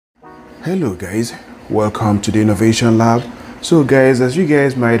Hello guys, welcome to the Innovation Lab. So guys, as you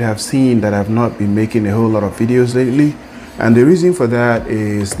guys might have seen that I've not been making a whole lot of videos lately, and the reason for that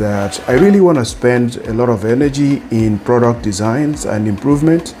is that I really want to spend a lot of energy in product designs and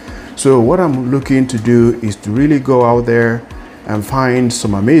improvement. So what I'm looking to do is to really go out there and find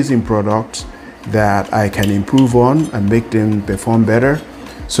some amazing products that I can improve on and make them perform better.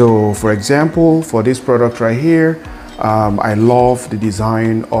 So for example, for this product right here, I love the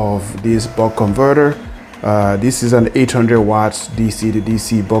design of this buck converter. This is an 800 watts DC to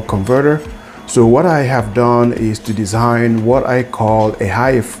DC buck converter. So what I have done is to design what I call a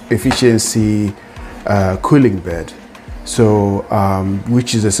high efficiency cooling bed. So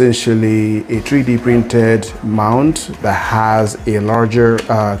which is essentially a 3D printed mount that has a larger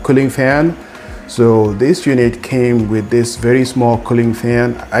cooling fan. So this unit came with this very small cooling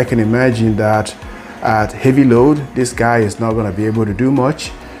fan. I can imagine that at heavy load, this guy is not going to be able to do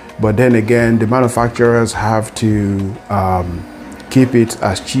much. But then again, the manufacturers have to keep it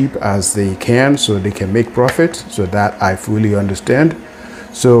as cheap as they can so they can make profit. So that I fully understand.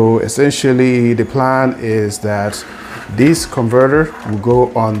 So essentially, the plan is that this converter will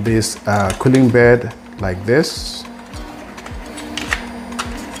go on this cooling bed like this.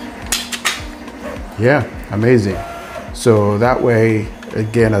 Yeah, amazing. So that way,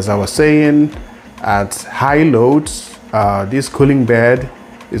 again, as I was saying, at high loads, this cooling bed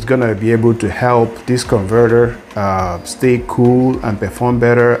is going to be able to help this converter stay cool and perform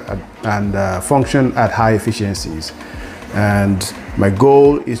better and function at high efficiencies. And my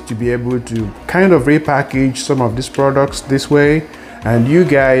goal is to be able to kind of repackage some of these products this way. And you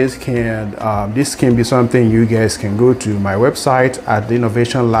guys can, this can be something you guys can go to my website at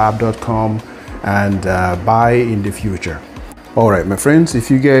theinnovationlab.com and buy in the future. Alright my friends, if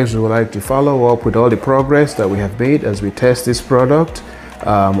you guys would like to follow up with all the progress that we have made as we test this product,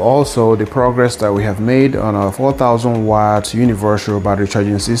 also the progress that we have made on our 4000 watts universal battery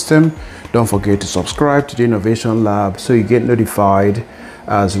charging system, don't forget to subscribe to the Innovation Lab so you get notified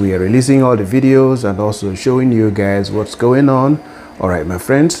as we are releasing all the videos and also showing you guys what's going on. Alright my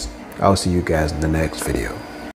friends, I'll see you guys in the next video.